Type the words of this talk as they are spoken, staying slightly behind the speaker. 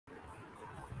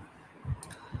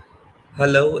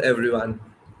Hello everyone.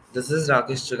 This is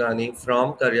Rakesh Chugani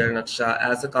from Career Naksha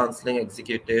as a counseling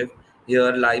executive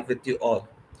here live with you all.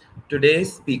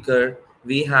 Today's speaker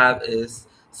we have is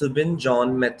Subin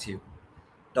John Mathew.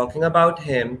 Talking about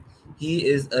him, he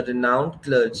is a renowned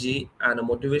clergy and a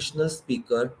motivational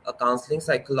speaker, a counseling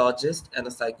psychologist and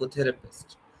a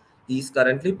psychotherapist. He is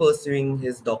currently pursuing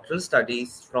his doctoral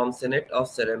studies from Senate of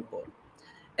Serampore.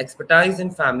 Expertise in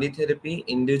family therapy,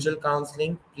 individual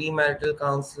counseling, premarital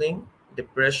counseling,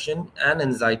 depression, and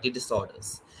anxiety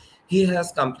disorders. He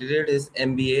has completed his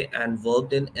MBA and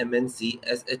worked in MNC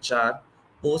as HR,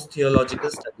 post theological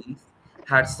studies,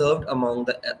 had served among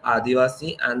the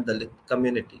Adivasi and Dalit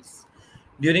communities.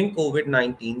 During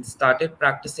COVID-19, started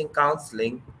practicing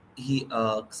counseling. He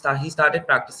started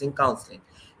practicing counseling.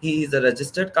 He is a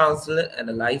registered counselor and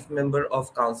a life member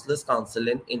of Counselors Council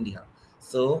in India.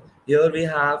 So here we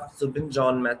have Subin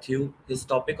John Mathew. His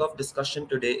topic of discussion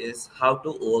today is how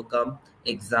to overcome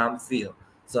exam fear.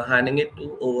 So handing it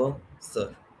to over,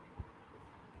 sir.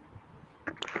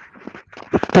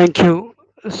 Thank you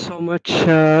so much,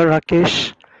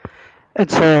 Rakesh.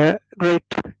 It's a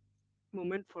great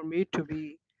moment for me to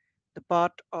be the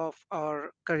part of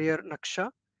our career Naksha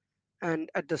and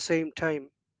at the same time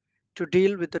to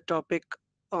deal with the topic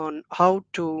on how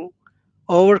to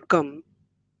overcome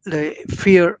the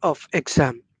fear of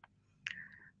exam.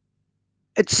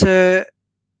 It's a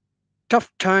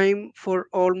tough time for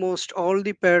almost all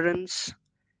the parents,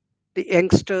 the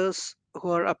youngsters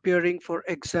who are appearing for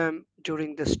exam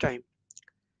during this time.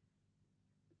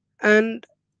 And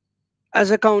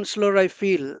as a counselor, I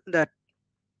feel that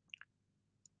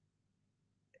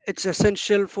it's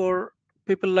essential for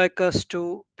people like us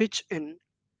to pitch in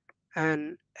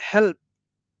and help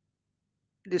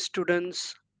the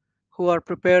students who are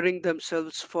preparing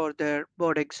themselves for their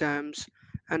board exams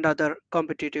and other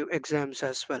competitive exams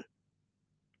as well.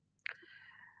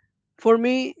 For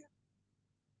me,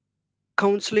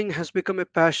 counseling has become a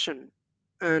passion,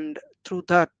 and through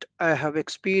that, I have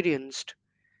experienced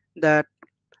that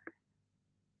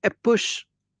a push,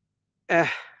 a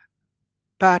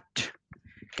pat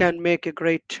can make a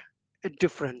great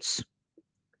difference.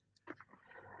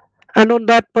 And on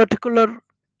that particular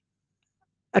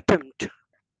attempt,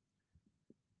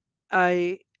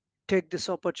 I take this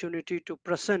opportunity to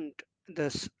present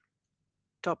this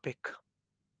topic.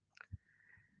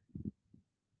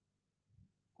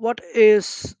 What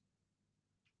is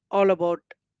all about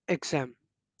exam?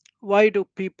 Why do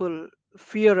people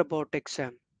fear about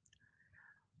exam?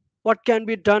 What can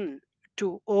be done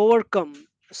to overcome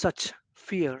such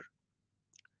fear?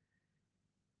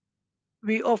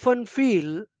 We often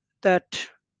feel that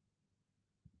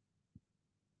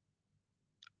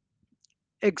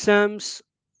exams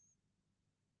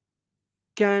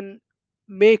can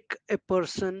make a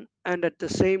person and at the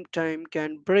same time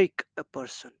can break a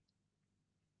person.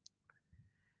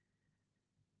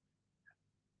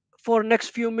 For next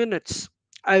few minutes,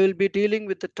 I will be dealing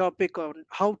with the topic on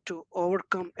how to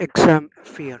overcome exam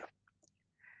fear.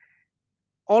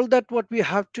 All that what we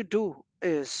have to do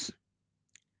is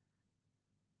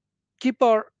keep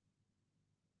our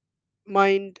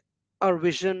mind, our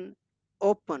vision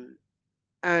open,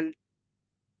 and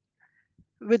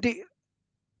with the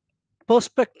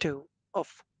perspective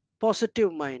of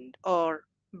positive mind or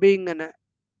being an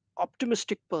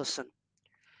optimistic person,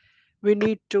 we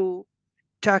need to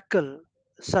tackle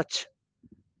such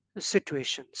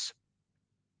situations.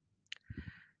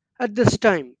 At this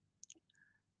time,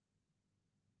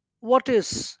 what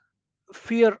is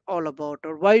fear all about,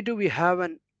 or why do we have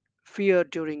an fear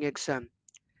during exam?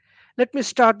 Let me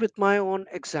start with my own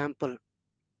example.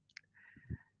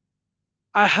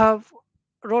 I have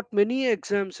wrote many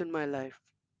exams in my life.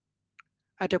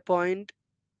 At a point,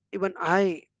 even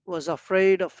I was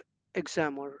afraid of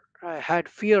exam, or I had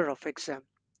fear of exam.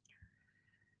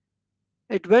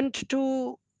 It went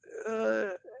to uh,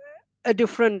 a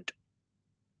different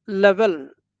level,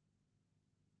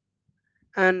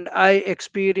 and I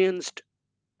experienced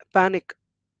panic,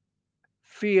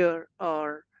 fear,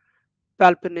 or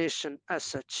palpitation as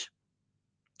such.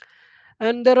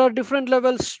 And there are different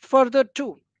levels further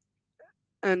too,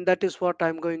 and that is what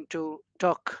I'm going to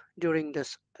talk during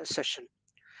this session.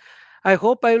 I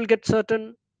hope I will get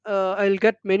I'll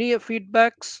get many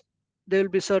feedbacks. There will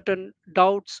be certain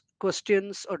doubts,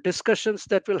 questions, or discussions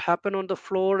that will happen on the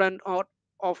floor and or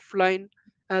offline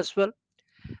as well.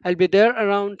 I'll be there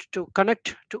around to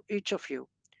connect to each of you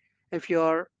if you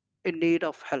are in need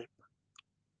of help.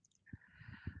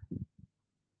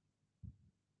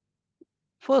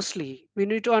 Firstly, we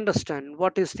need to understand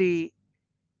what is the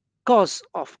cause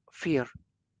of fear.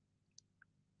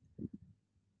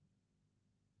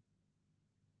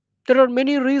 There are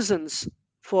many reasons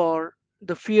for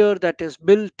the fear that is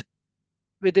built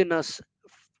within us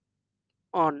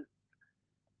on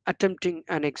attempting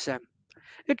an exam.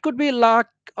 It could be lack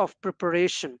of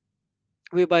preparation.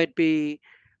 We might be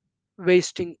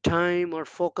wasting time or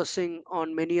focusing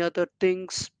on many other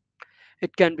things.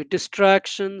 It can be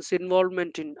distractions,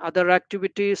 involvement in other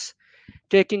activities,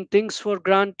 taking things for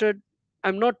granted.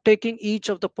 I'm not taking each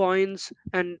of the points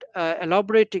and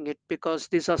elaborating it because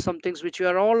these are some things which we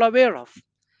are all aware of.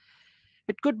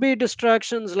 It could be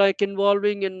distractions like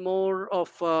involving in more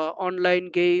of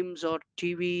online games or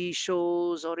TV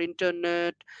shows or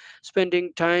internet,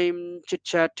 spending time chit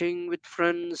chatting with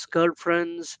friends,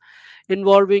 girlfriends,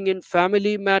 involving in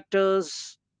family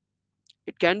matters.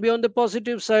 It can be on the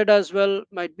positive side as well.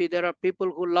 Might be there are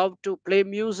people who love to play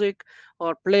music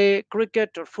or play cricket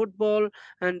or football,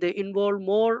 and they involve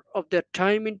more of their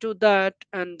time into that,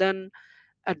 and then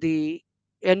at the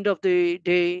end of the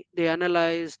day they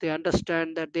analyze, they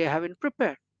understand that they haven't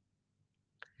prepared,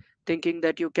 thinking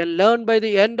that you can learn by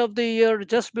the end of the year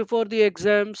just before the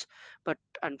exams. But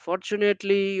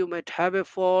unfortunately you might have a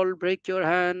fall, break your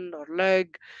hand or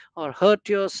leg, or hurt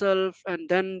yourself, and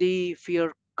then the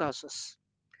fear causes.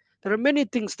 There are many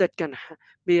things that can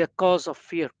be a cause of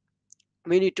fear.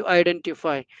 We need to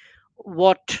identify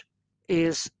what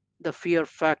is the fear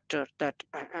factor that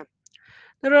I am.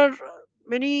 There are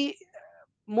many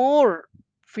more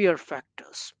fear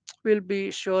factors. We'll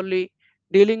be surely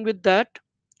dealing with that.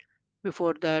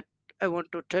 Before that, I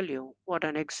want to tell you what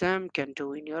an exam can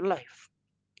do in your life.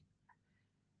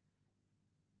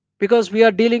 Because we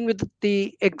are dealing with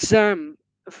the exam,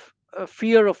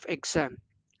 fear of exam.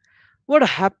 What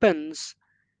happens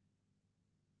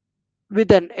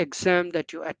with an exam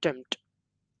that you attempt?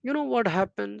 You know what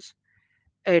happens?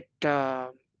 It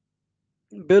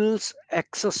builds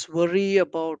excess worry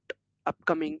about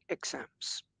upcoming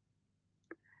exams.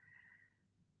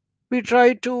 We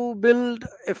try to build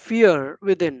a fear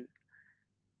within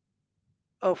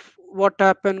of what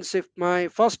happens if my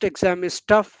first exam is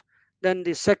tough, then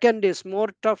the second is more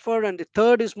tougher, and the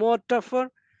third is more tougher,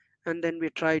 and then we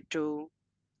try to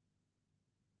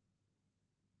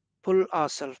pull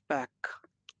ourselves back.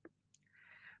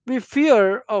 We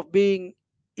fear of being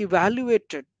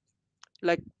evaluated,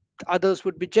 like others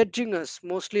would be judging us.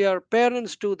 Mostly our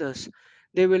parents do this.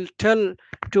 They will tell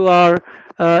to our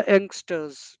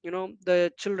youngsters,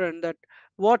 the children, that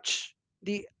watch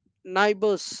the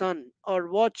neighbor's son, or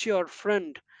watch your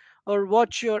friend, or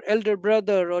watch your elder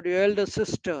brother or your elder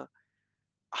sister,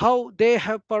 how they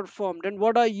have performed and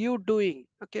what are you doing.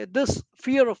 Okay, this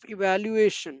fear of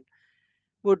evaluation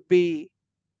would be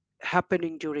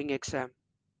happening during exam.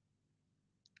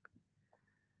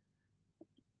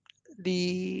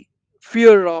 The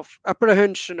fear of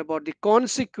apprehension about the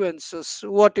consequences.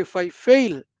 What if I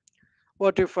fail?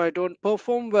 What if I don't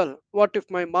perform well? What if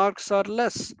my marks are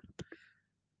less?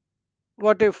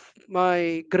 What if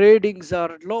my gradings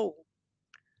are low?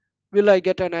 Will I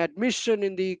get an admission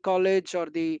in the college or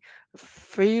the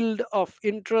field of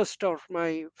interest of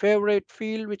my favorite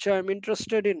field which I am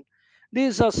interested in?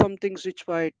 These are some things which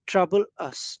might trouble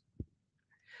us.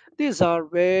 These are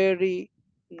very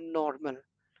normal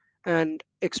and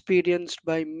experienced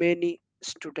by many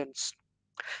students.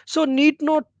 So, need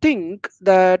not think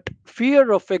that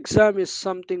fear of exam is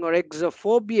something, or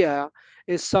exophobia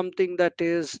is something that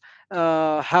is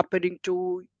happening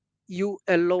to you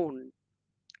alone.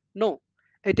 No,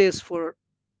 it is for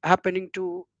happening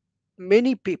to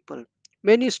many people,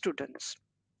 many students.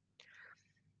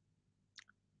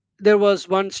 There was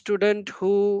one student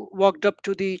who walked up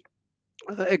to the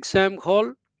exam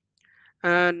hall,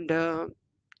 and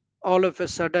all of a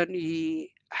sudden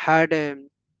he had a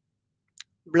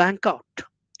blank out.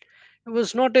 He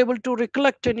was not able to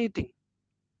recollect anything,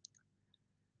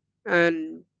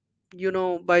 and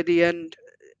by the end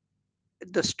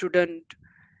the student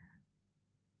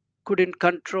couldn't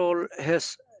control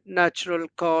his natural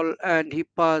call, and he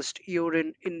passed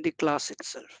urine in the class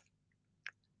itself.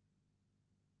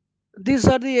 These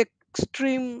are the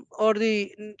extreme or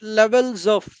the levels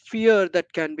of fear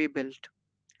that can be built.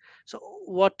 So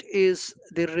what is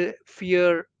the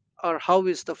fear, or how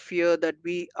is the fear that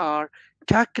we are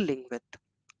tackling with?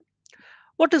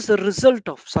 What is the result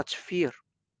of such fear?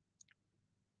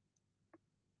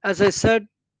 As I said,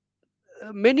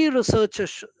 many research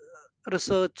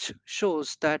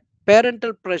shows that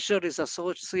parental pressure is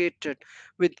associated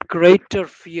with greater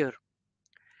fear.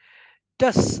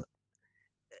 Thus,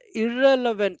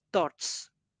 irrelevant thoughts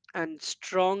and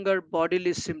stronger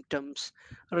bodily symptoms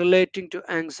relating to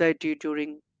anxiety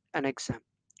during an exam.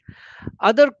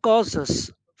 Other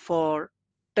causes for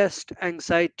test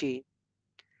anxiety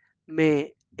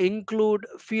may include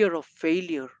fear of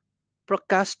failure,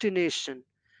 procrastination,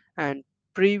 and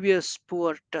previous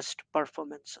poor test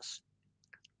performances.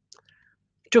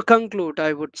 To conclude,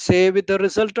 I would say with the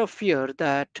result of fear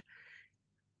that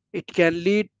it can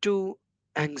lead to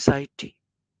anxiety,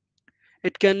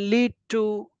 it can lead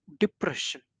to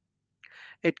depression,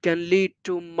 it can lead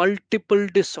to multiple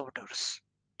disorders,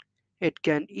 it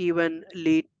can even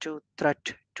lead to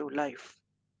threat to life.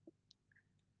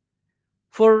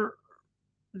 For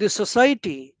the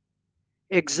society,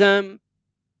 exam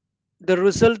the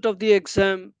result of the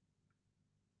exam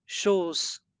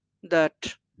shows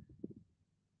that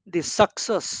the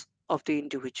success of the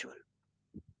individual,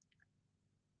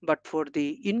 but for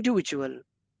the individual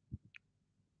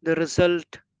the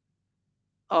result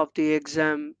of the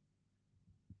exam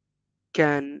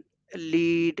can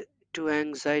lead to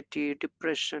anxiety,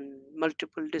 depression,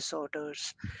 multiple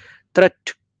disorders,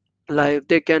 threat life.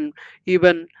 They can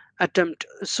even attempt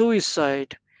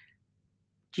suicide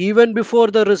even before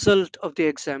the result of the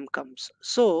exam comes.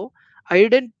 So,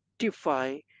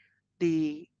 identify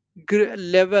the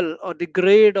level or the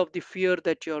grade of the fear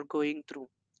that you're going through,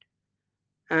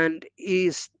 and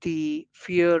is the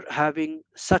fear having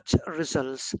such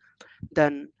results,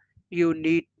 then you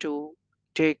need to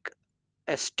take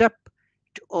a step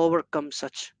to overcome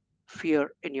such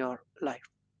fear in your life.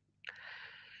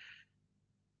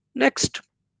 Next,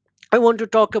 I want to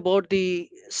talk about the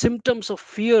symptoms of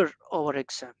fear over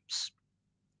exams.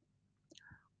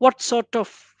 What sort of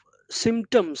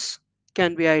symptoms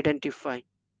can we identify?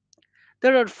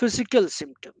 There are physical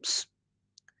symptoms,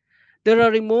 there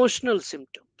are emotional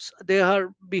symptoms, there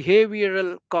are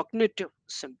behavioral cognitive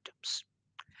symptoms.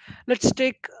 Let's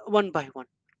take one by one.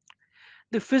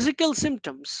 The physical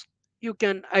symptoms you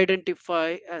can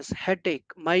identify as headache,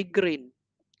 migraine,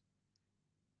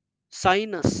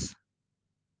 sinus,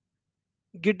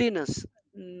 giddiness,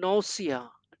 nausea,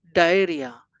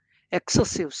 diarrhea,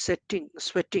 excessive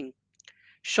sweating,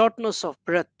 shortness of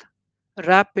breath,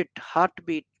 rapid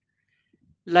heartbeat,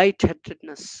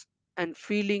 lightheadedness, and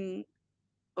feeling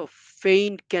of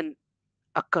faint can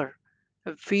occur.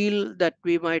 A feel that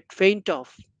we might faint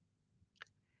off.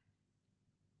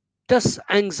 Thus,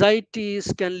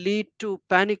 anxieties can lead to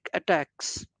panic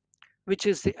attacks, which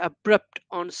is the abrupt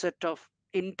onset of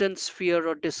intense fear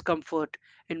or discomfort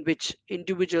in which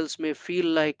individuals may feel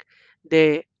like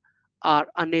they are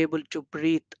unable to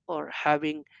breathe or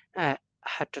having a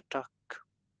heart attack.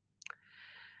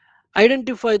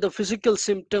 Identify the physical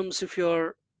symptoms if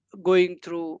you're going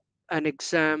through an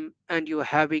exam and you're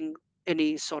having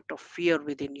any sort of fear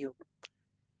within you.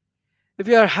 If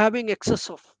you are having excess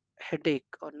of headache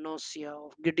or nausea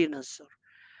or giddiness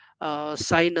or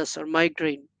sinus or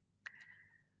migraine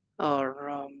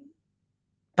or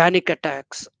panic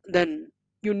attacks, then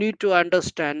you need to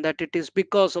understand that it is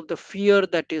because of the fear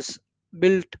that is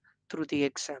built through the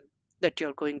exam that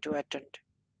you're going to attend.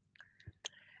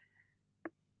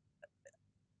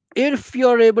 If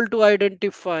you're able to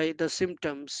identify the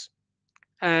symptoms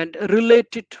and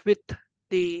relate it with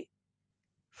the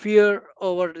fear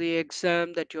over the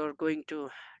exam that you're going to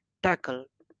tackle,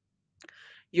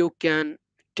 you can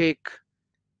take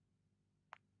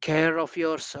care of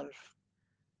yourself.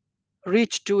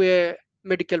 Reach to a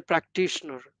medical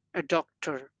practitioner, a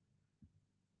doctor,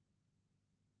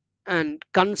 and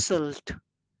consult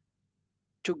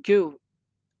to give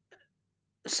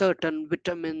certain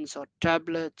vitamins or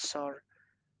tablets or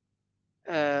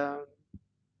uh,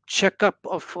 checkup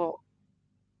of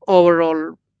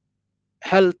overall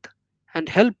health and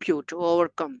help you to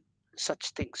overcome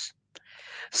such things.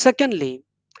 Secondly,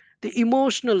 the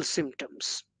emotional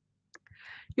symptoms.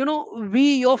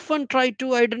 We often try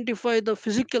to identify the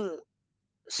physical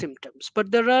symptoms,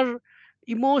 but there are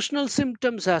emotional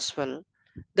symptoms as well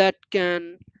that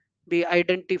can be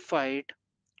identified,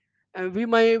 and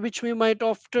which we might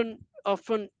often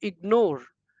ignore,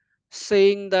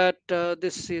 saying that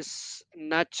this is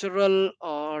natural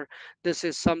or this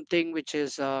is something which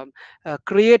is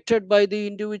created by the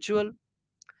individual.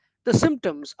 The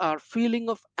symptoms are feeling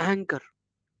of anger.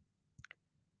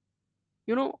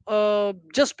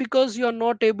 Just because you are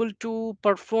not able to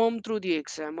perform through the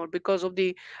exam or because of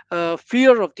the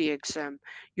fear of the exam,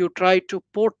 you try to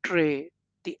portray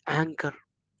the anger.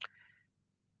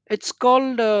 It's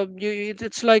called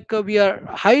it's like we are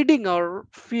hiding our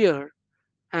fear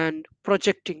and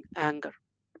projecting anger.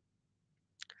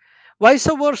 Vice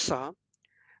versa,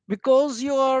 because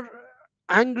you are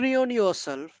angry on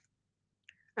yourself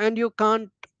and you can't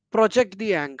project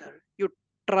the anger, you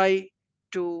try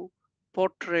to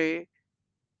portray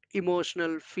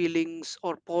emotional feelings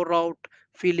or pour out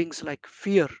feelings like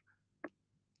fear.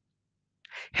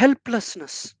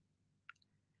 Helplessness.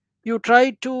 You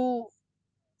try to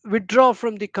withdraw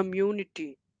from the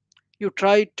community. You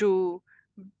try to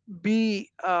be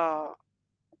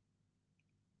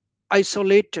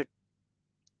isolated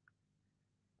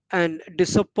and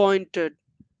disappointed.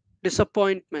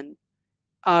 Disappointment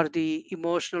are the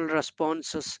emotional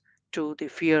responses to the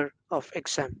fear of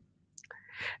exam.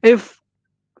 If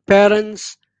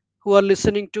parents who are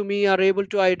listening to me are able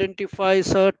to identify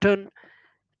certain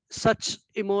such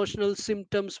emotional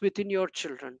symptoms within your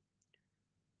children,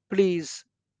 please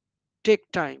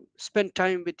take time, spend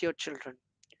time with your children,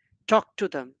 talk to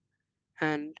them,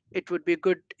 and it would be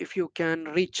good if you can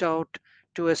reach out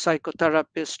to a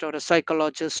psychotherapist or a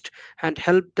psychologist and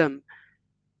help them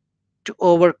to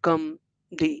overcome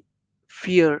the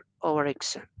fear over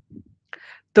exam.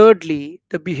 Thirdly,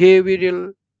 the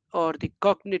behavioral or the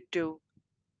cognitive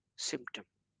symptom.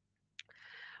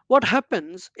 What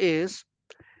happens is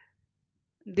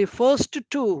the first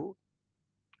two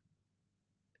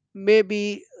may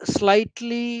be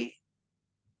slightly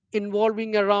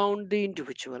involving around the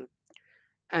individual,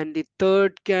 and the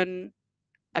third can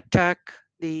attack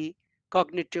the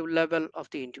cognitive level of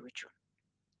the individual.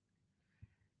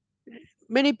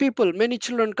 Many people, many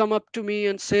children come up to me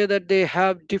and say that they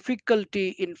have difficulty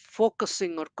in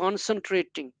focusing or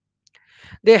concentrating.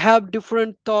 They have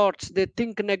different thoughts, they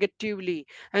think negatively,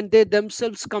 and they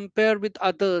themselves compare with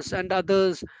others and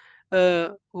others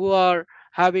who are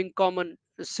having common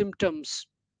symptoms,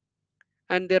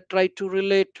 and they try to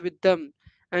relate with them,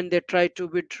 and they try to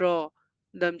withdraw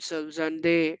themselves, and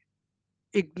they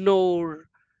ignore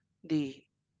the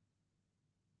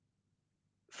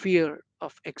fear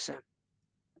of exam.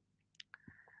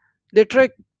 They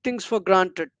take things for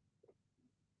granted.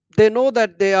 They know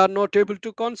that they are not able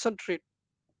to concentrate.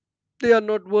 They are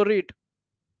not worried.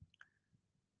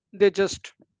 They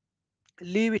just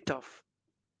leave it off.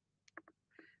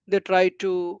 They try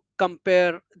to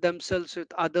compare themselves with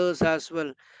others as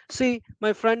well. See,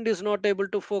 my friend is not able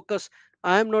to focus.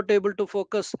 I am not able to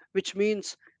focus, which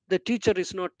means the teacher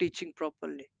is not teaching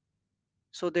properly.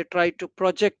 So they try to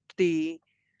project the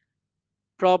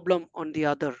problem on the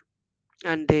other,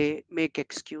 and they make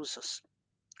excuses.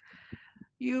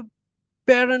 You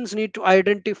parents need to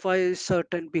identify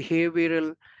certain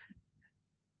behavioral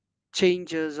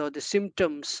changes or the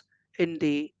symptoms in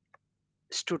the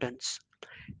students.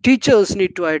 Teachers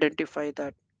need to identify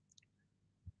that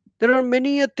there are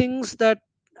many things that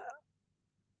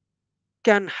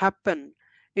can happen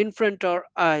in front of our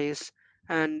eyes,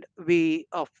 and we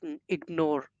often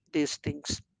ignore these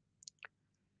things.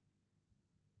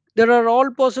 There are all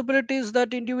possibilities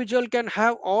that individual can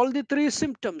have all the three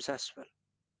symptoms as well,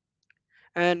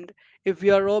 and if we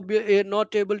are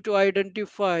not able to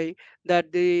identify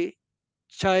that the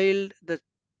child, the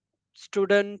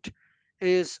student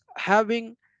is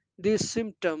having these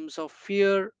symptoms of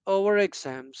fear over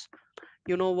exams,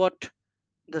 you know what,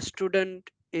 the student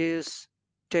is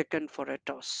taken for a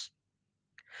toss.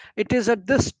 It is at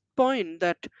this point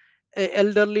that a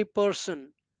elderly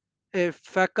person, a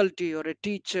faculty or a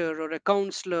teacher or a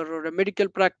counselor or a medical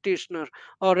practitioner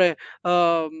or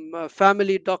a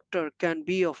family doctor can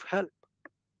be of help.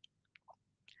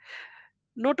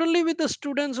 Not only with the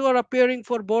students who are appearing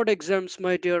for board exams,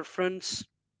 my dear friends,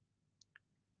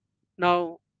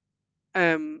 now I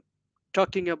am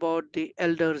talking about the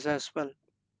elders as well.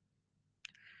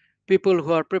 People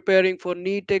who are preparing for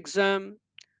NEET exam,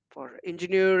 for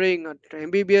engineering, or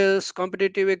MBBS,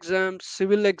 competitive exams,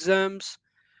 civil exams,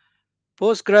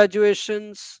 post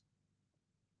graduations,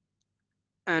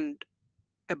 and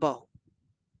above.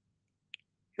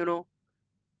 You know,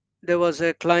 there was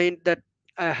a client that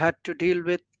I had to deal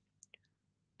with.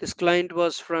 This client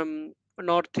was from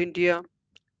North India.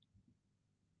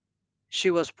 She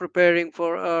was preparing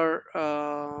for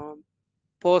her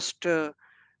post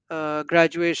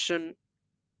graduation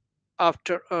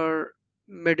after her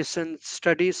medicine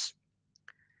studies,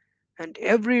 and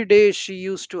every day she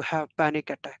used to have panic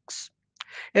attacks.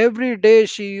 Every day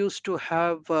she used to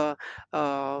have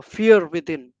fear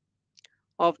within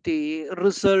of the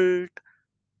result.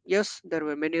 Yes, there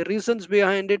were many reasons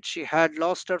behind it. She had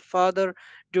lost her father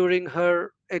during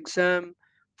her exam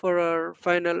for her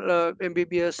final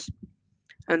MBBS,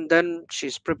 and then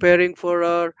she's preparing for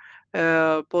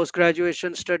her post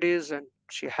graduation studies, and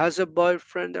she has a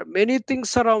boyfriend. There are many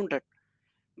things around it,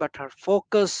 but her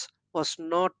focus was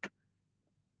not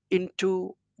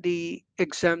into the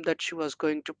exam that she was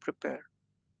going to prepare.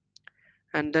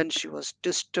 And then she was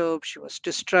disturbed, she was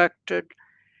distracted,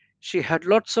 she had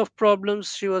lots of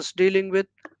problems she was dealing with.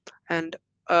 And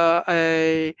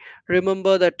I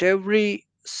remember that every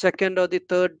second or the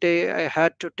third day, I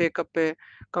had to take up a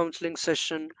counseling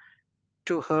session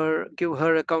to her, give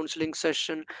her a counseling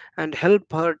session, and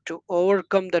help her to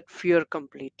overcome that fear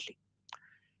completely.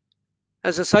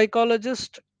 As a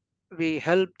psychologist, we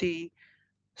help the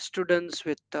students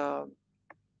with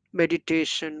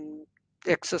meditation,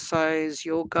 exercise,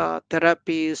 yoga,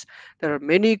 therapies. There are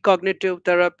many cognitive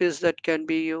therapies that can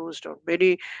be used, or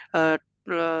many uh,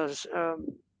 uh, s- um,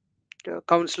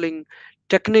 counseling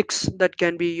techniques that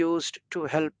can be used to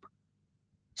help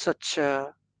such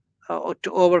or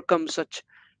to overcome such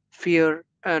fear.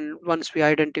 And once we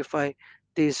identify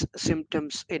these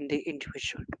symptoms in the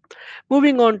individual,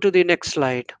 moving on to the next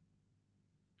slide.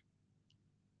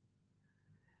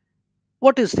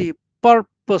 What is the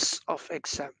purpose of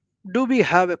exam? Do we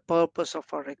have a purpose of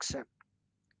our exam?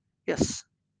 Yes,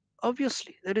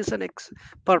 obviously there is an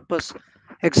purpose.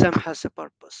 Exam has a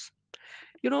purpose.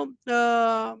 You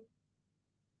know,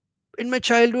 in my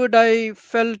childhood I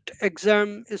felt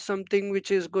exam is something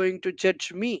which is going to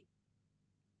judge me,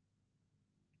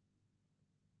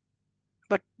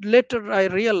 but later I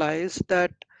realized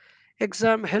that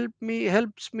exam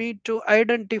helps me to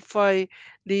identify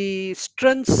the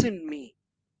strengths in me,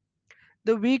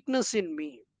 the weakness in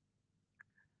me,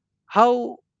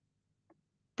 how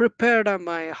prepared am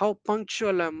I, how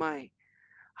punctual am I,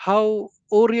 how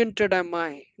oriented am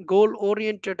I, goal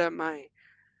oriented am I,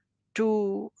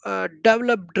 to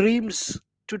develop dreams,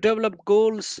 to develop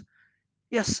goals.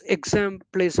 Yes, exam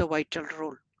plays a vital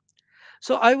role.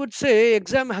 So I would say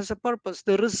exam has a purpose.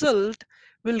 The result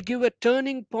will give a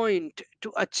turning point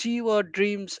to achieve our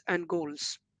dreams and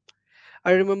goals.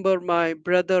 I remember my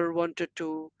brother wanted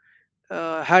to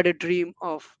had a dream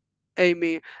of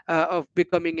aiming of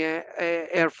becoming a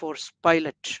air force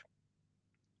pilot,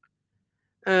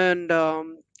 and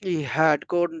he had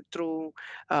gone through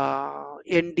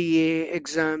NDA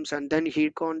exams, and then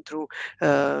he'd gone through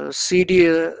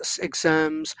CDS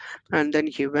exams, and then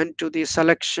he went to the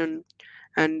selection.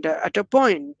 And at a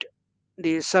point,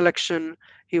 the selection,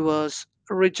 he was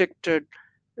rejected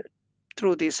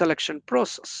through the selection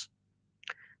process.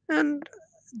 And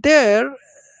there,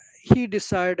 he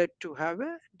decided to have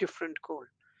a different goal,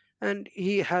 and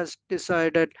he has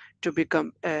decided to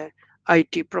become a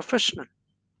IT professional.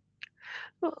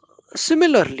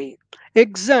 Similarly,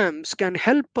 exams can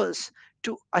help us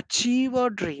to achieve our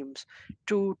dreams,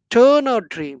 to turn our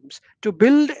dreams, to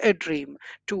build a dream,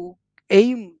 to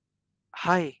aim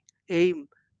high, aim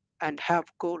and have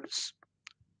goals.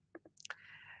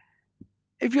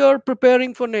 If you are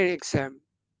preparing for an exam,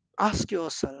 ask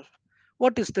yourself,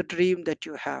 what is the dream that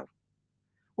you have?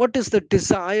 What is the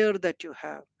desire that you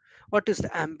have? What is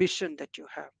the ambition that you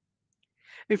have?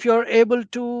 If you are able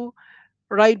to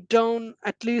write down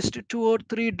at least two or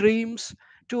three dreams,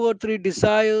 two or three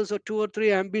desires, or two or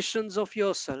three ambitions of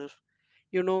yourself,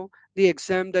 you know, the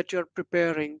exam that you're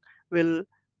preparing will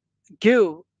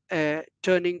give a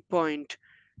turning point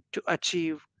to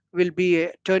achieve, will be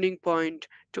a turning point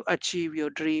to achieve your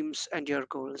dreams and your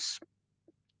goals.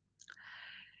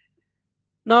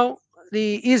 Now,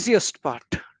 the easiest part,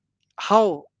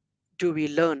 how do we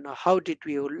learn, or how did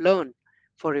we learn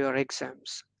for your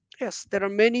exams? Yes, there are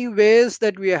many ways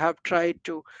that we have tried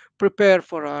to prepare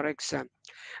for our exam.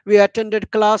 We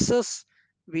attended classes,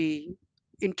 we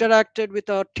interacted with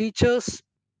our teachers,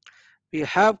 we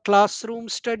have classroom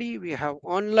study, we have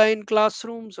online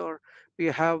classrooms, or we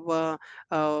have uh,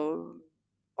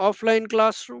 offline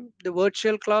classroom, the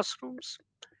virtual classrooms.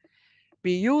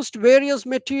 We used various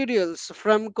materials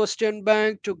from question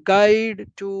bank to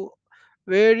guide to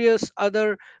various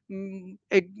other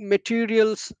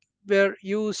materials were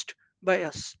used by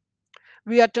us.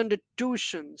 We attended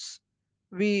tuitions.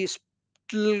 We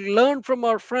learned from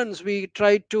our friends. We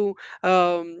tried to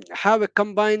have a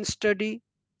combined study.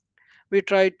 We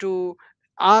tried to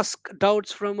ask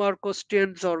doubts from our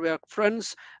questions, or our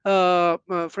friends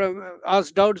from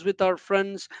ask doubts with our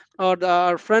friends, or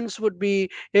our friends would be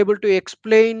able to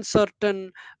explain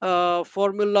certain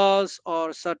formulas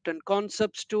or certain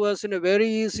concepts to us in a very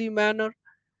easy manner.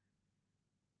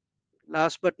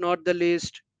 Last but not the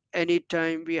least,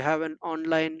 anytime we have an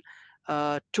online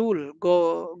tool,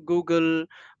 go Google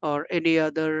or any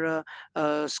other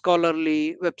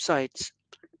scholarly websites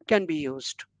can be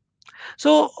used.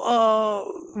 So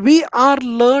we are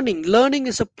learning. Learning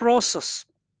is a process.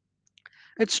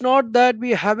 It's not that we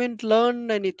haven't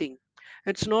learned anything.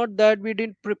 It's not that we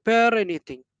didn't prepare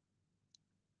anything.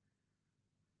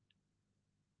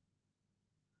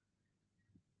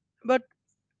 But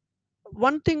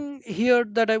one thing here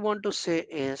that I want to say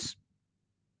is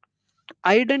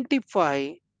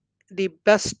identify the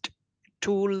best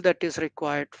tool that is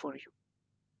required for you.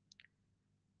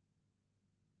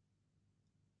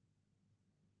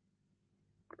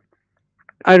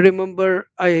 I remember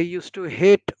I used to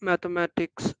hate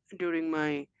mathematics during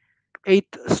my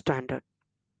 8th standard.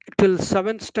 Till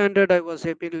 7th standard, I was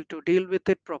able to deal with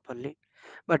it properly.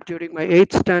 But during my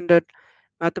 8th standard,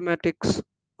 mathematics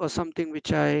was something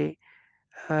which I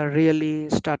really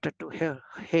started to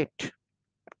hate.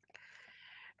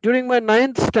 During my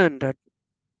ninth standard,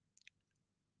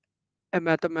 a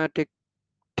mathematics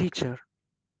teacher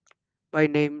by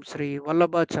name Sri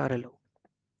Vallabhacharyalu,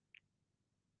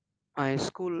 my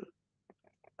school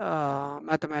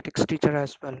mathematics teacher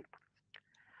as well,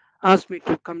 asked me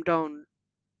to come down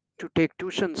to take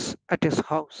tuitions at his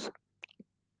house.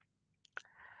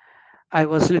 I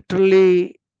was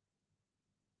literally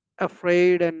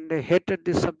afraid and hated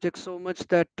this subject so much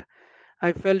that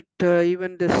I felt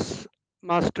even this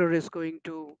master is going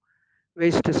to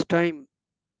waste his time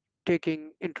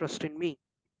taking interest in me.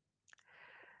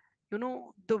 You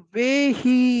know, the way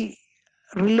he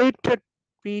related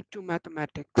me to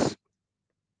mathematics,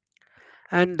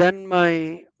 and then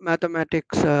my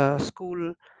mathematics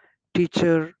school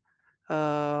teacher,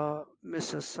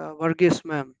 Mrs. Varghese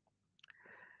ma'am,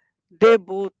 they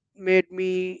both made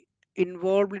me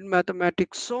involved in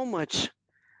mathematics so much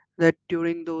that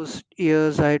during those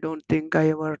years I don't think I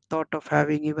ever thought of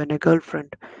having even a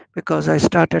girlfriend because I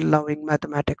started loving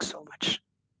mathematics so much.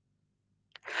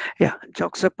 Yeah,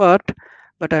 jokes apart,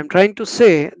 but I'm trying to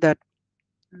say that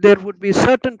there would be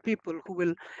certain people who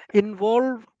will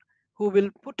involve, who will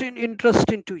put in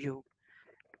interest into you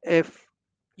if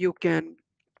you can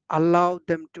allow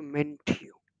them to mentor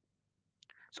you.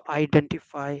 So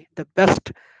identify the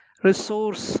best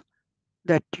resource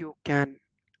that you can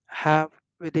have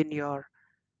within your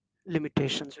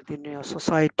limitations, within your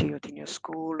society, within your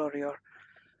school or your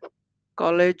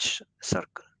college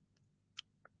circle.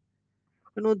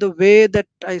 You know, the way that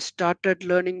I started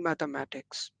learning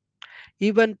mathematics,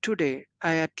 even today,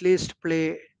 I at least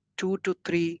play 2 to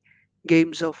 3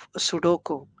 games of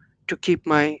Sudoku to keep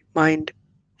my mind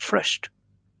fresh,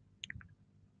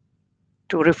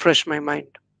 to refresh my mind.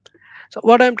 So,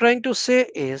 what I'm trying to say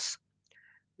is,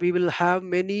 we will have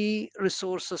many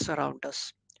resources around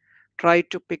us. Try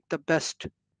to pick the best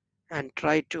and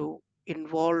try to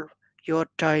involve your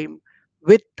time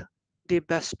with the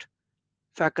best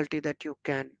faculty that you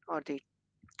can or the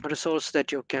resource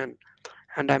that you can.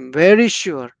 And I'm very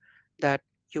sure that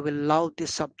you will love the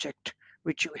subject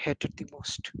which you hated the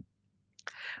most.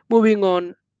 Moving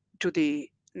on to the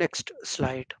next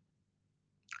slide.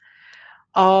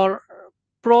 Our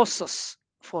process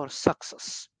for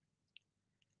success.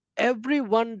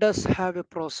 Everyone does have a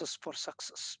process for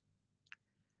success.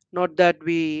 Not that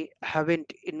we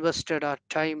haven't invested our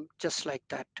time just like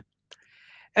that.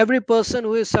 Every person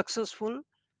who is successful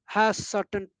has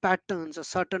certain patterns, a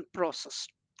certain process.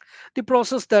 The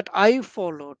process that I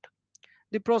followed,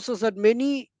 the process that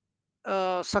many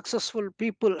successful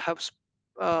people have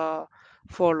uh,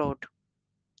 followed,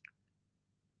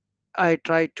 I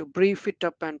tried to brief it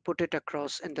up and put it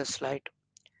across in the slide.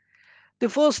 The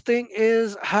first thing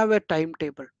is have a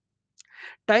timetable.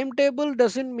 Timetable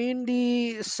doesn't mean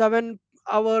the 7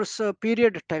 hours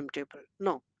period timetable.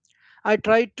 No, I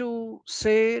try to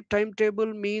say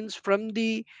timetable means from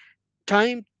the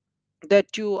time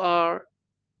that you are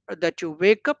that you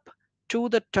wake up to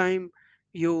the time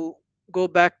you go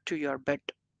back to your bed.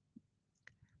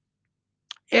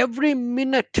 Every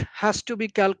minute has to be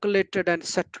calculated and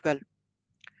set well.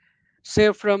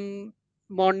 Say from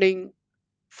morning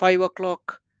 5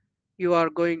 o'clock, you are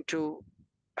going to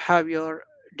have your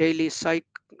daily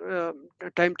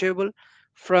timetable.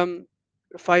 From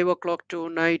 5 o'clock to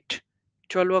night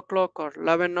 12 o'clock or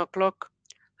 11 o'clock.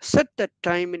 Set that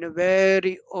time in a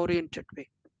very oriented way.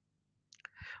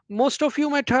 Most of you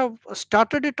might have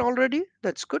started it already.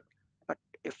 That's good. But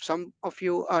if some of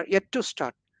you are yet to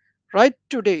start, write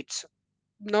today itself,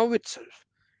 now itself.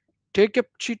 Take a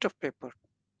sheet of paper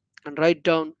and write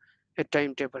down a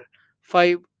timetable.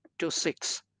 5 to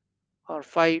 6 or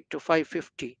 5 to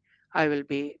 5:50, I will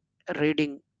be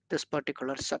reading this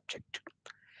particular subject.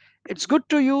 It's good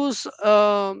to use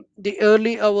the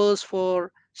early hours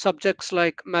for subjects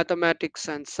like mathematics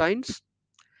and science.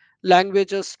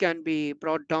 Languages can be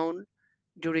brought down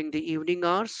during the evening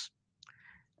hours.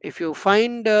 If you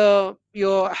find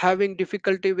you're having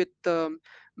difficulty with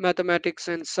mathematics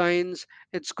and science,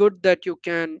 it's good that you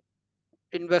can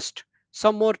invest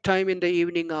some more time in the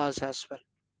evening hours as well,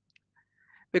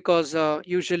 because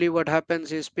usually what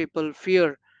happens is people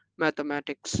fear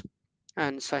mathematics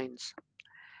and science.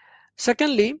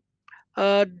 Secondly,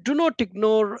 do not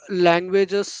ignore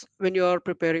languages when you are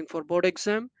preparing for board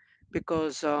exam,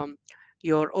 because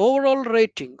your overall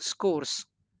rating scores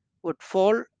would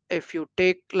fall if you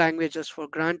take languages for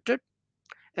granted,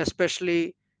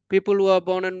 especially people who are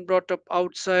born and brought up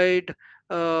outside,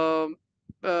 um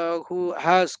who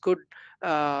has good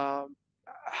uh,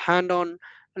 hand on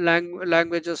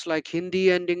languages like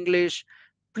Hindi and English,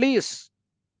 please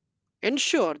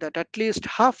ensure that at least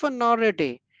half an hour a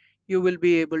day you will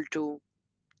be able to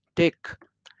take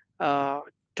uh,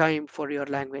 time for your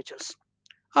languages.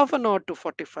 Half an hour to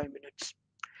 45 minutes.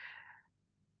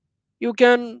 You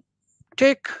can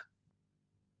take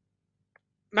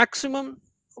maximum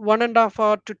 1.5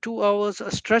 hour to 2 hours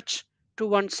a stretch to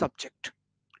one subject,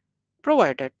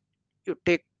 provided you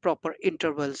take proper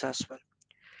intervals as well.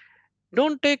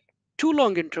 Don't take too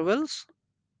long intervals,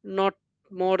 not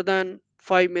more than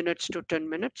 5 minutes to 10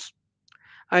 minutes.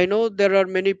 I know there are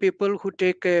many people who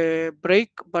take a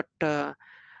break, but the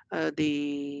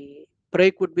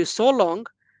break would be so long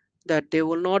that they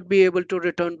will not be able to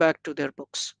return back to their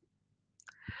books.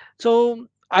 So,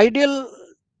 ideal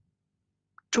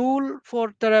tool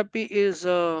for therapy is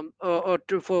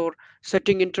for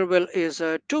setting interval is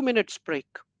a 2 minutes break.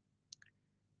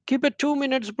 Keep a 2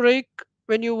 minutes break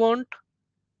when you want.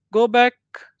 Go back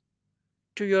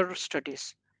to your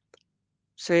studies.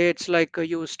 Say it's like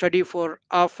you study for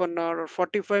half an hour or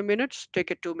 45 minutes,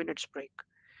 take a 2 minutes break.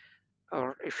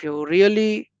 Or if you're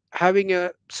really having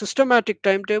a systematic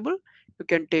timetable, you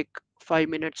can take 5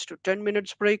 minutes to 10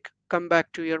 minutes break, come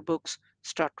back to your books,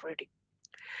 start reading.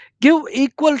 Give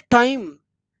equal time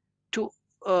to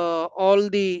all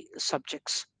the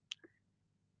subjects.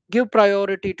 Give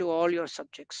priority to all your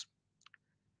subjects.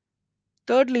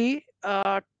 Thirdly,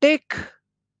 take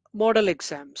model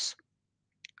exams,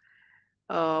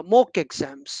 mock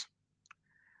exams.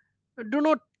 Do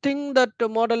not think that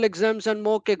model exams and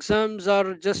mock exams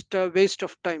are just a waste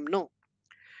of time. No,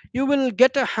 you will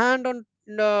get a hand on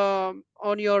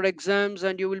your exams,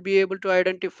 and you will be able to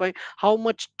identify how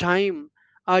much time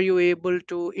are you able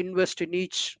to invest in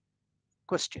each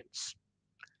questions.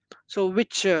 So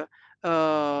which uh,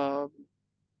 uh,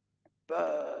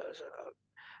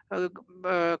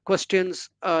 questions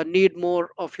need more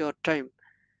of your time.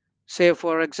 Say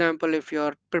for example, if you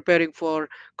are preparing for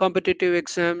competitive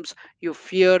exams, you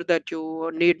fear that you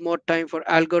need more time for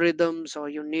algorithms, or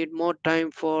you need more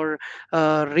time for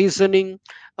reasoning,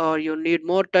 or you need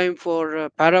more time for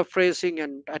paraphrasing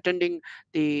and attending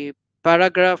the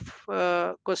paragraph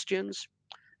questions,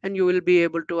 and you will be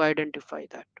able to identify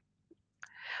that.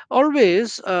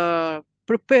 Always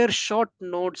prepare short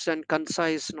notes and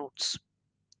concise notes.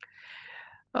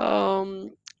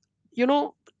 um, you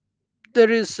know, there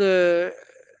is a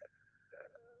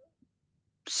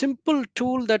simple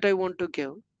tool that I want to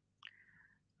give,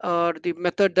 or the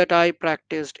method that I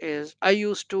practiced is I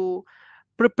used to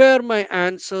prepare my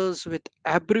answers with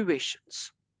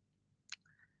abbreviations.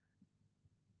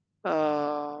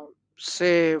 Uh,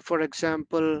 Say, for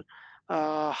example,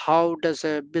 how does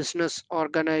a business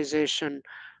organization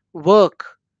work?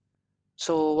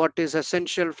 So, what is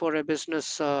essential for a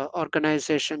business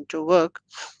organization to work?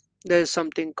 There is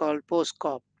something called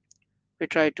postcop. We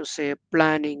try to say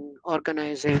planning,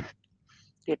 organizing,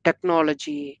 the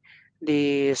technology,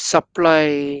 the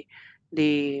supply,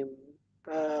 the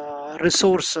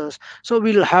resources. So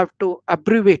we'll have to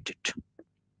abbreviate it.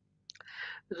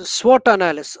 SWOT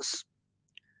analysis.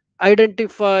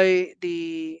 Identify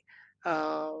the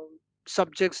uh,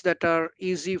 subjects that are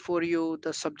easy for you,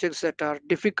 the subjects that are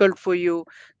difficult for you,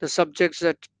 the subjects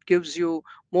that gives you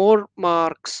more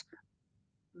marks,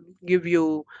 give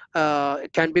you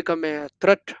can become a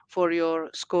threat for your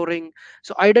scoring.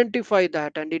 So identify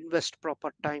that and invest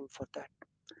proper time for that,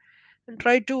 and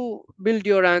try to build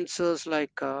your answers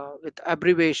like with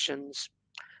abbreviations.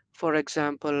 For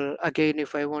example, again,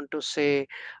 if I want to say,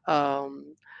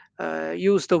 um,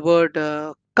 use the word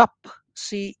cup, cup,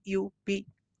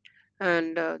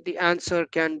 and the answer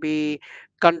can be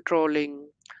controlling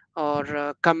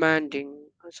or commanding,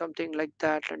 or something like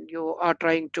that, and you are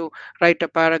trying to write a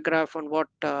paragraph on what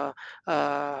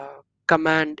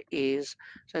command is.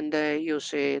 And then you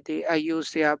say the I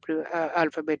use the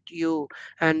alphabet U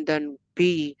and then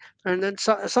P, and then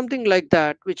something like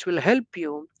that, which will help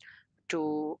you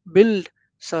to build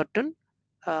certain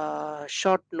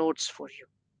short notes for you.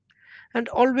 And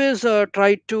always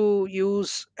try to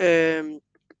use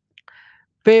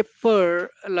paper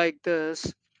like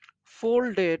this,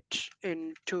 fold it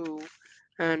in two,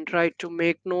 and try to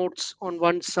make notes on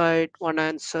one side, one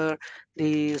answer,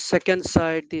 the second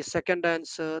side, the second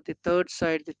answer, the third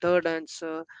side, the third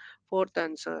answer, fourth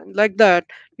answer. And like that,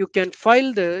 you can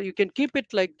keep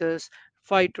it like this,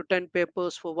 5 to 10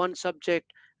 papers for one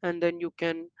subject, and then you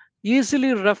can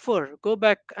easily go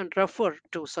back and refer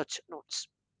to such notes.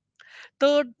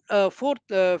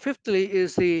 Fifthly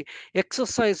is the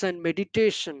exercise and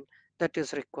meditation that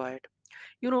is required.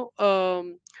 You know,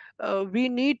 we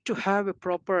need to have a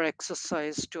proper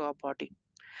exercise to our body,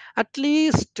 at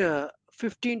least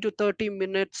 15 to 30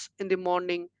 minutes in the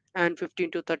morning and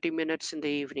 15 to 30 minutes in the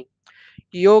evening.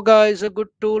 Yoga is a good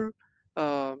tool.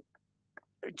 Uh,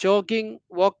 Jogging,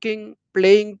 walking,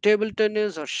 playing table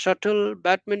tennis or shuttle,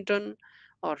 badminton,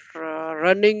 or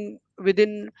running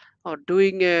within, or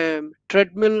doing a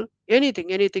treadmill,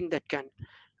 anything that can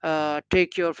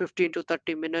take your 15 to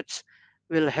 30 minutes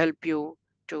will help you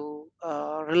to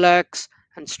relax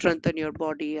and strengthen your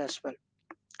body as well.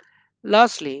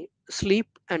 Lastly, sleep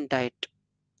and diet.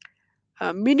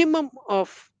 A minimum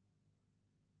of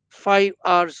 5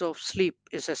 hours of sleep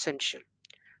is essential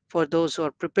for those who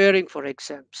are preparing for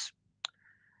exams.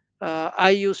 I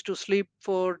used to sleep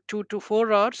for 2 to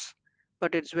 4 hours,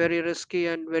 but it's very risky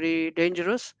and very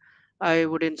dangerous. I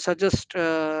wouldn't suggest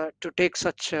to take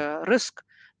such a risk,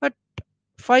 but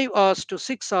 5 hours to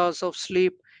 6 hours of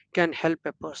sleep can help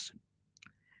a person.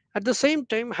 At the same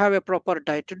time, have a proper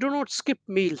diet. Do not skip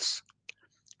meals.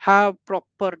 Have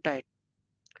proper diet.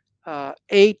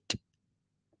 8-1-8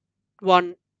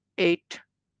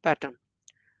 pattern.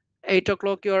 8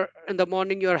 o'clock you're in the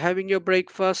morning, you're having your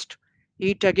breakfast.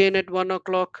 Eat again at 1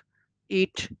 o'clock.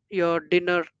 Eat your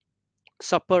dinner,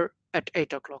 supper at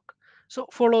 8 o'clock. So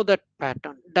follow that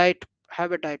pattern. Diet,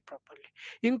 have a diet properly.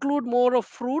 Include more of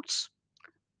fruits.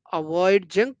 Avoid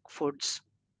junk foods.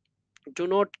 Do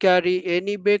not carry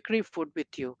any bakery food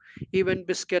with you. Even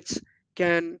biscuits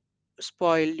can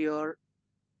spoil your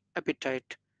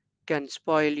appetite, can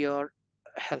spoil your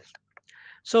health.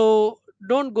 So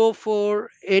don't go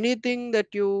for anything that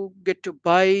you get to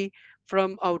buy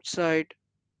from outside.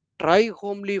 Try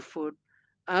homely food.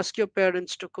 Ask your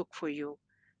parents to cook for you,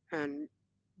 and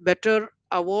better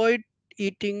avoid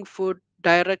eating food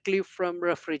directly from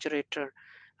refrigerator.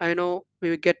 I know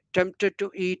we get tempted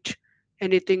to eat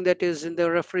anything that is in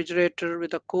the refrigerator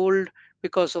with a cold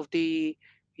because of the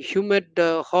humid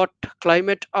hot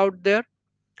climate out there,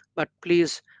 but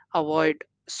please avoid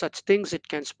such things. It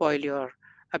can spoil your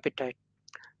appetite.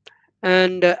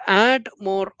 And add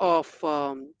more of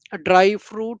dry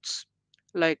fruits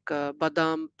like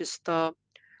badam, pista,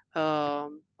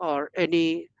 or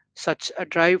any such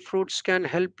dry fruits can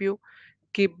help you.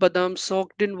 Keep badam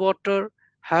soaked in water.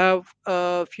 Have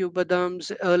a few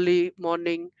badams early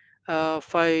morning,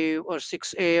 5 or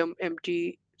 6 a.m.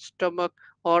 empty stomach,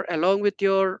 or along with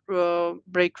your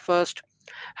breakfast.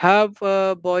 Have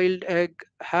a boiled egg,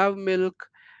 have milk,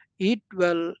 eat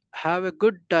well, have a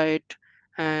good diet,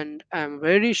 and I'm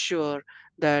very sure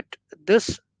that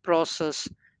this process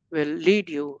will lead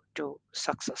you to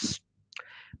success.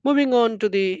 Moving on to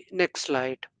the next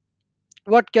slide.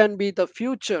 What can be the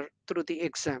future through the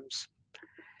exams?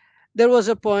 There was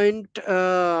a point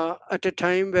at a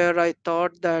time where I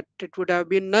thought that it would have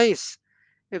been nice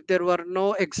if there were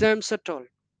no exams at all.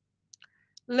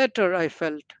 Later, I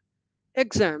felt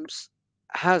exams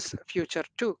has a future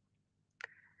too.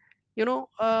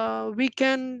 We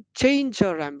can change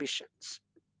our ambitions,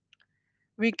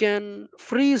 we can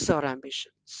freeze our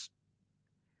ambitions,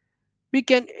 we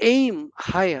can aim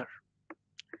higher.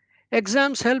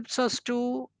 Exams helps us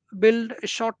to build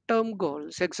short term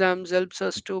goals. Exams helps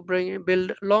us to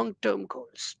build long term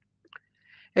goals.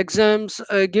 Exams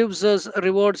gives us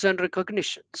rewards and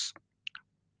recognitions.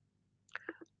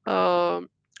 Um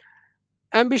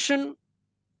Ambition,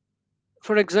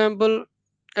 for example,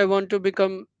 I want to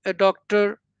become a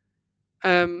doctor.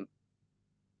 I'm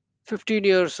 15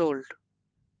 years old,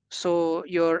 so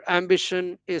your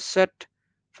ambition is set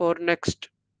for next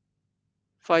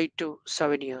 5 to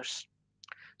 7 years.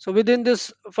 So within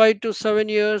this 5 to 7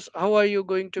 years, how are you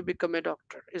going to become a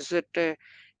doctor? Is it a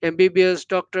MBBS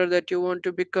doctor that you want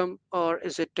to become, or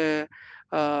is it a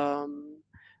um,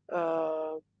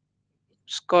 uh,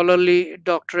 scholarly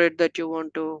doctorate that you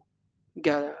want to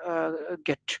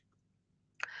get?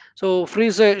 So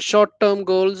freeze short-term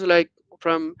goals like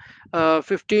from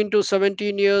 15 to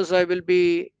 17 years, I will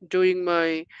be doing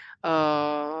my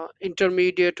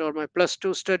intermediate or my plus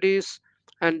two studies,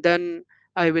 and then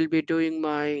I will be doing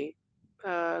my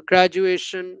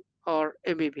graduation or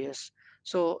MBBS.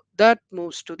 So that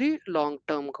moves to the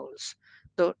long-term goals.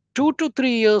 The 2 to 3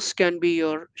 years can be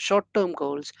your short-term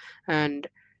goals, and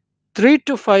 3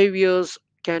 to 5 years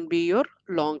can be your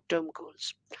long term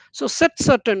goals. So set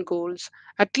certain goals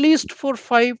at least for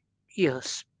 5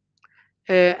 years.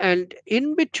 And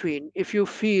in between, if you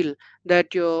feel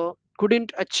that you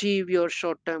couldn't achieve your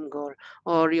short term goal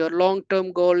or your long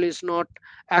term goal is not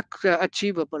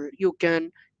achievable, you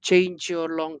can change your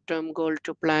long term goal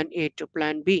to plan A to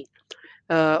plan B.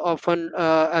 Often,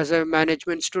 as a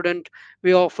management student,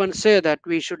 we often say that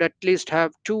we should at least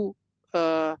have two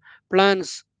uh,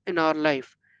 plans in our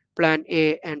life, plan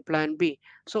A and plan B.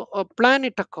 So, plan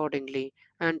it accordingly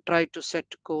and try to set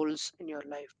goals in your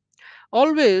life.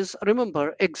 Always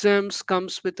remember, exams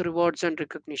comes with rewards and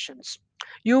recognitions.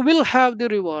 You will have the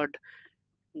reward.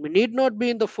 It need not be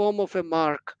in the form of a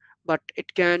mark, but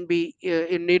it can be.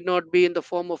 It need not be in the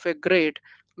form of a grade,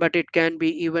 but it can be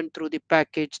even through the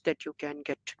package that you can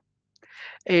get.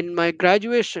 In my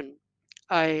graduation,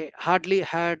 I hardly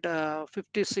had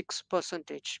 56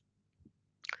 percentage.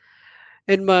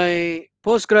 In my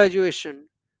post graduation,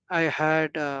 I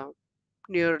had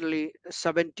nearly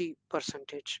 70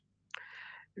 percentage.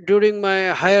 During my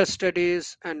higher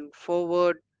studies and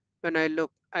forward, when I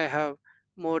look, I have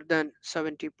more than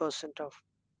 70% of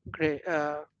grade,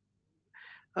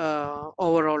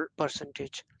 overall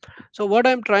percentage. So what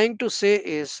I'm trying to say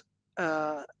is,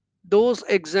 uh, those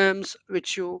exams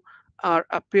which you are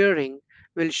appearing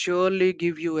will surely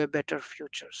give you a better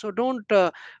future. So don't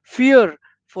fear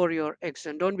for your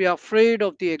exam. Don't be afraid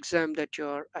of the exam that you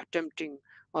are attempting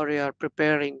or you are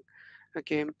preparing.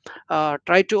 Okay,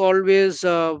 try to always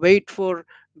wait for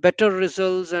better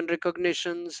results and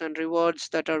recognitions and rewards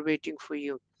that are waiting for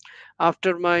you.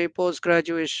 After my post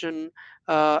graduation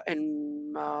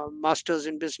and masters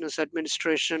in business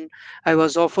administration, I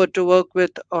was offered to work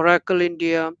with Oracle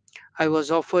India. I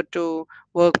was offered to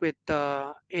work with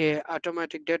a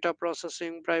automatic data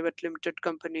processing private limited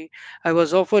company. I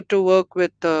was offered to work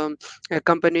with a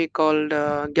company called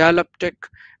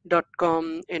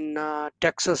galluptech.com in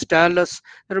Texas, Dallas.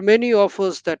 There are many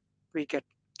offers that we get.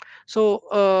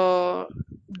 So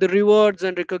the rewards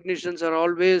and recognitions are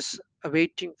always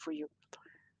awaiting for you.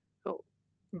 So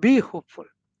be hopeful.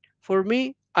 For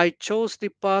me, I chose the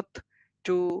path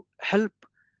to help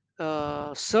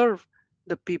serve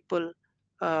the people,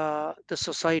 the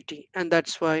society, and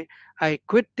that's why I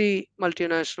quit the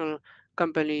multinational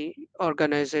company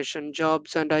organization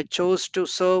jobs and I chose to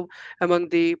serve among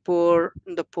the poor,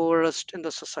 the poorest in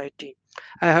the society.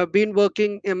 I have been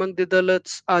working among the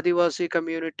Dalits, Adivasi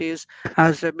communities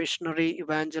as a missionary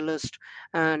evangelist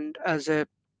and as a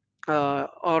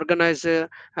organizer,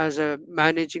 as a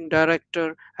managing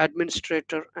director,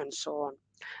 administrator, and so on.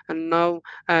 And now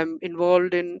I'm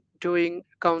involved in doing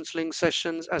counseling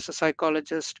sessions as a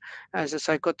psychologist, as a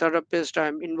psychotherapist.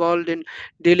 I'm involved in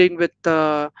dealing with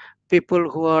people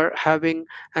who are having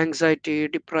anxiety,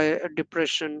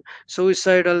 depression,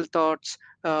 suicidal thoughts,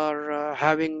 or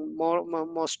having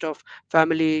most of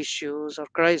family issues or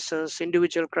crisis,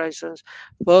 individual crisis,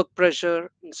 work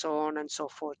pressure, and so on and so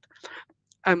forth.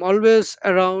 I'm always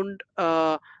around,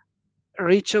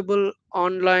 reachable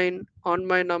online on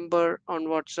my number on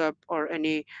WhatsApp or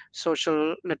any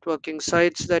social networking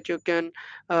sites that you can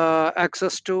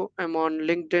access to. I'm on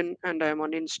LinkedIn and I'm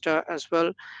on Insta as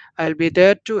well. I'll be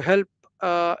there to help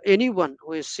anyone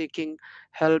who is seeking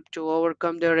help to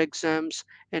overcome their exams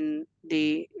in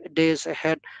the days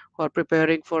ahead or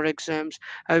preparing for exams.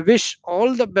 I wish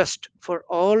all the best for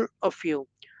all of you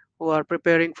who are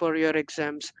preparing for your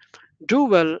exams. Do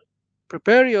well,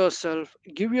 prepare yourself,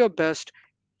 give your best.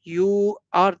 You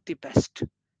are the best.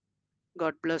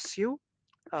 God bless you.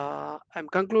 I'm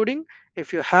concluding.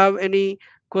 If you have any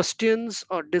questions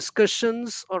or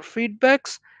discussions or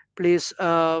feedbacks, please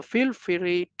feel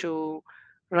free to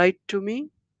write to me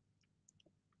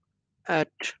at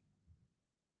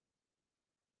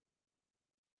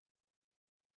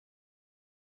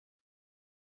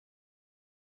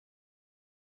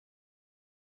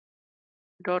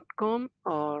 .com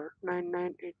or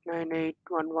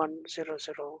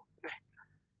 998981100.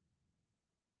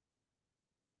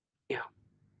 Yeah,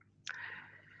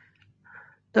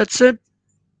 that's it.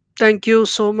 Thank you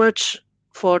so much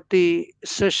for the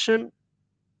session.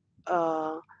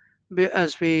 Uh,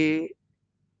 as we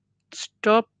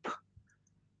stop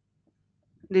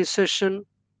the session,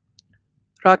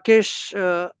 Rakesh,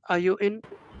 are you in?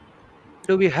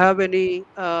 Do we have any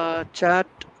chat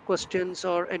questions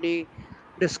or any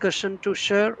discussion to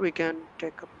share? We can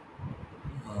take up.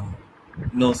 Uh,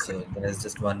 no, sir. There is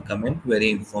just one comment.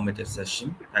 Very informative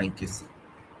session. Thank you, sir.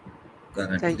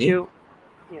 Thank Currently. you.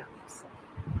 Yeah,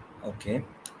 Okay.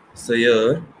 So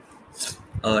here,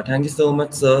 thank you so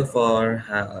much, sir, for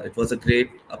it was a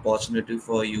great opportunity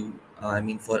for you. I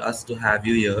mean, for us to have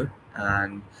you here,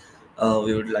 and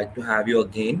we would like to have you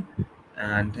again.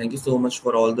 And thank you so much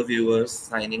for all the viewers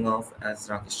signing off as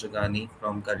Rakesh Chugani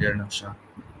from Career Naksha.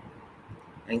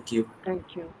 Thank you.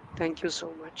 thank you. Thank you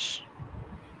so much.